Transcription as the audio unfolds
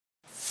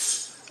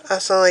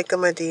Assalamualaikum,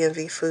 my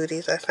DMV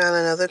foodies. I found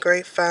another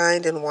great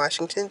find in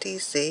Washington,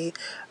 D.C.,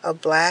 a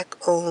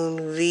black-owned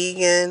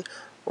vegan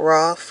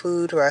raw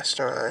food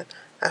restaurant.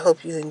 I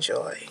hope you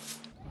enjoy.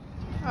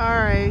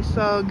 Alright,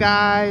 so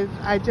guys,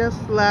 I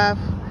just left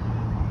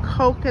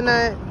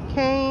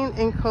Cane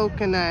and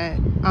Coconut.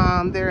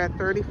 They're at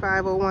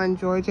 3501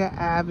 Georgia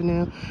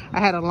Avenue.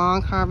 I had a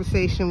long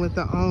conversation with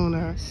the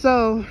owner.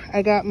 So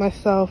I got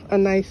myself a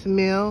nice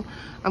meal.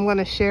 I'm going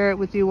to share it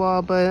with you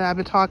all, but I've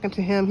been talking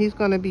to him. He's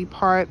going to be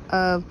part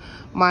of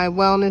my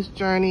wellness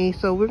journey.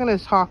 So we're going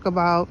to talk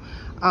about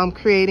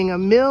creating a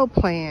meal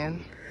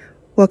plan.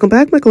 Welcome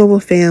back, my global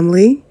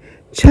family.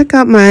 Check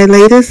out my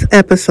latest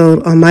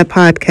episode on my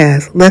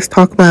podcast, Let's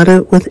Talk About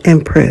It with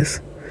Empress.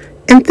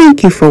 And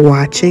thank you for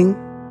watching.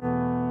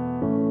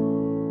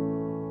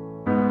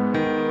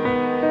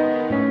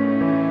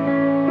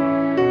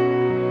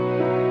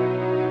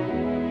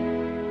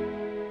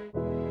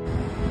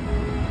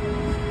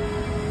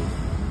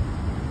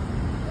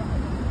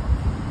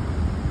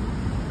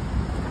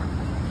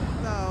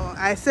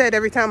 I said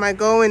every time I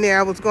go in there,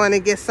 I was going to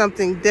get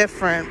something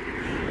different,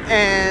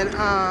 and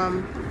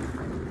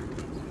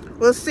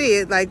we'll see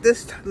it. Like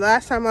this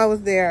last time I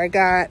was there, I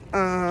got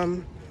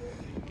some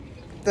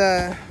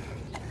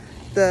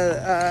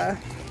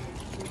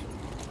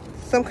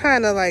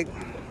kind of like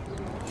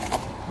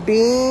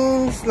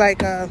beans,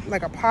 like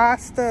a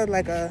pasta,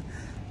 like a,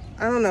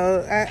 I don't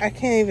know, I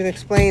can't even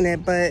explain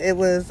it, but it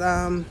was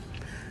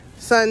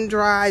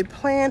sun-dried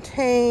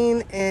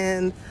plantain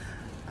and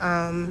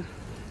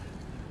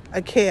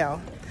a kale.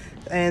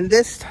 And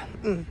this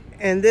time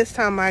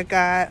I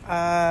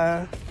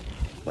got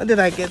what did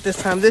I get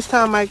this time? This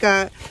time I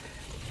got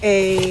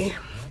a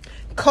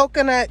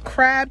coconut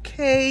crab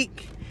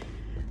cake,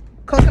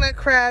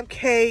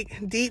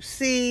 deep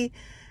sea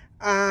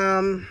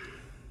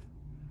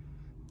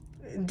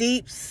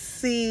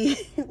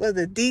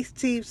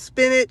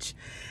spinach,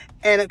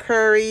 and a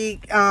curry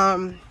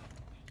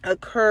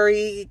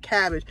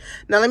cabbage.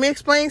 Now let me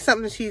explain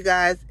something to you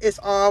guys. It's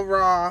all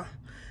raw.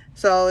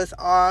 So it's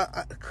all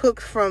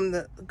cooked from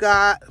the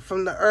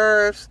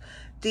herbs,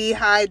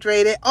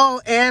 dehydrated.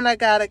 Oh, and I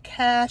got a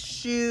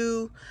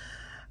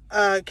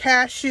a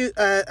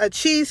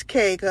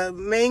cheesecake, a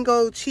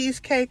mango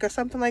cheesecake or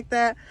something like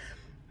that.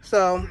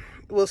 So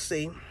we'll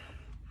see.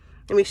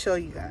 Let me show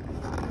you guys.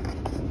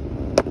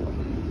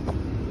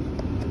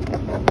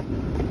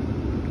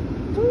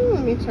 Ooh,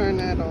 let me turn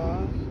that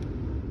off.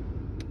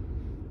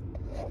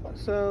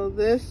 So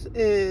this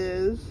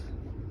is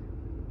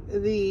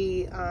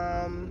the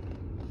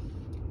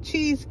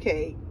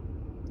cheesecake,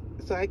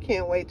 so I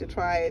can't wait to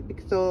try it.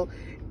 So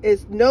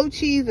it's no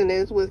cheese in it.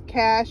 It's with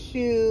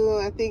cashew.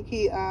 I think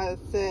he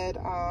said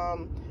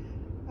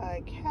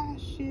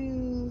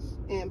cashews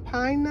and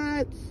pine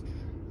nuts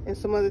and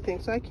some other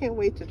things. So I can't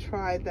wait to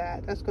try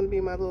that. That's going to be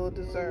my little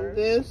dessert.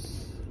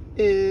 This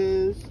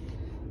is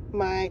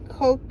my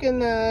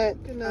coconut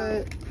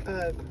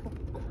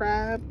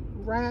crab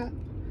wrap.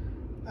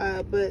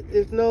 But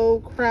there's no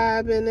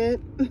crab in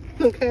it.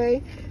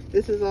 Okay,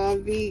 this is all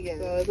vegan,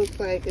 so it looks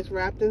like it's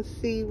wrapped in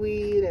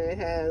seaweed, and it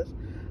has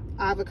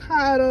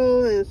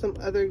avocado and some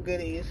other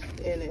goodies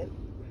in it.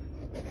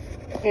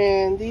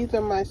 And these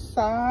are my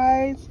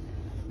sides.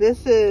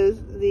 This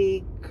is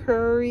the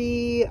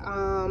curry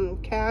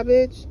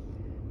cabbage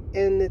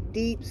and the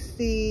deep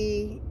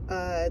sea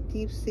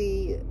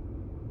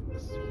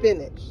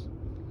spinach.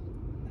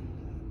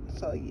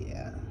 So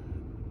yeah.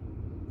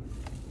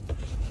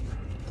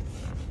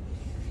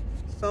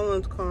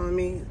 Someone's calling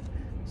me.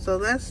 So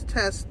let's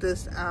test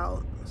this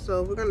out.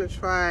 So we're gonna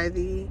try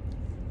the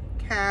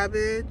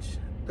cabbage,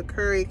 the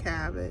curry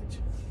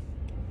cabbage.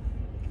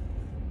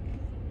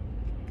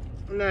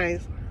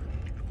 Nice.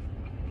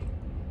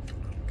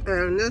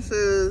 And this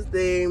is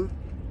the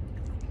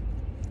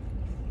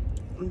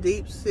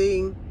deep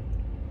sea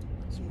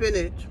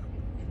spinach.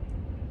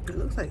 It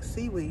looks like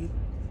seaweed.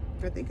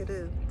 I think it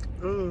is.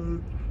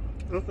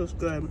 This is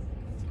good.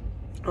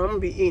 I'm gonna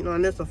be eating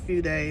on this a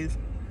few days.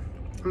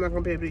 I'm not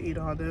gonna be able to eat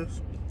all this.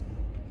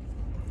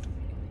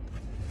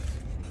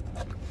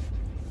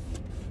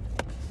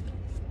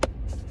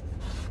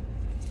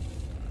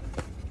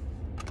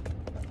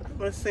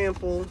 Let's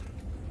sample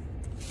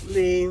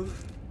the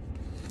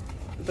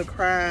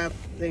crab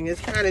thing. It's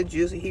kind of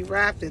juicy. He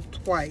wrapped it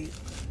twice.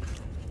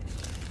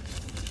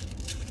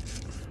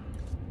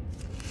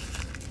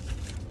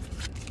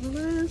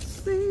 Let's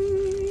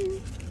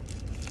see.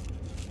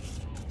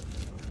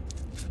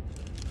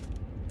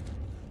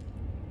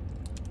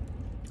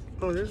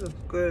 Oh, this is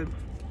good.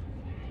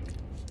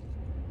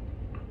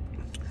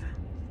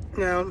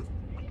 Now,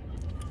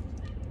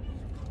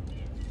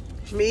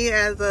 me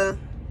as a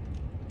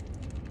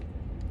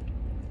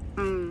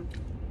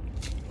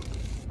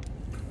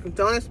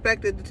don't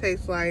expect it to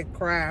taste like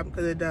crab,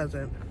 because it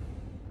doesn't.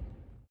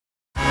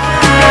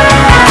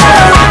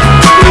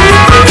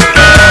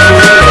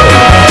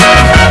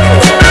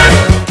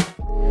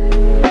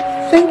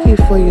 Thank you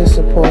for your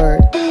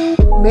support.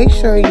 Make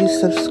sure you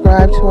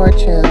subscribe to our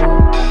channel.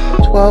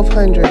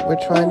 1200, we're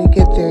trying to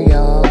get there,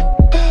 y'all.